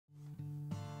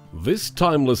This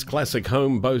timeless classic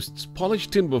home boasts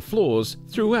polished timber floors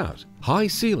throughout, high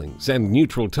ceilings and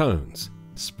neutral tones.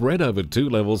 Spread over 2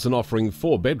 levels and offering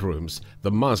 4 bedrooms,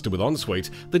 the master with ensuite,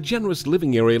 the generous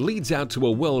living area leads out to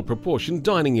a well-proportioned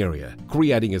dining area,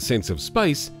 creating a sense of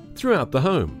space throughout the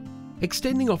home.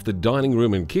 Extending off the dining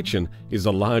room and kitchen is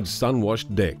a large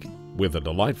sun-washed deck, with a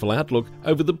delightful outlook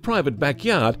over the private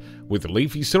backyard with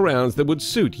leafy surrounds that would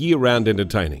suit year-round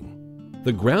entertaining.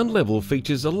 The ground level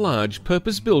features a large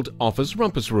purpose-built office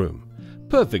rumpus room,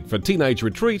 perfect for teenage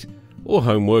retreat or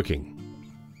home working.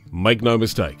 Make no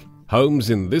mistake,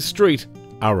 homes in this street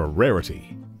are a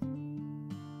rarity.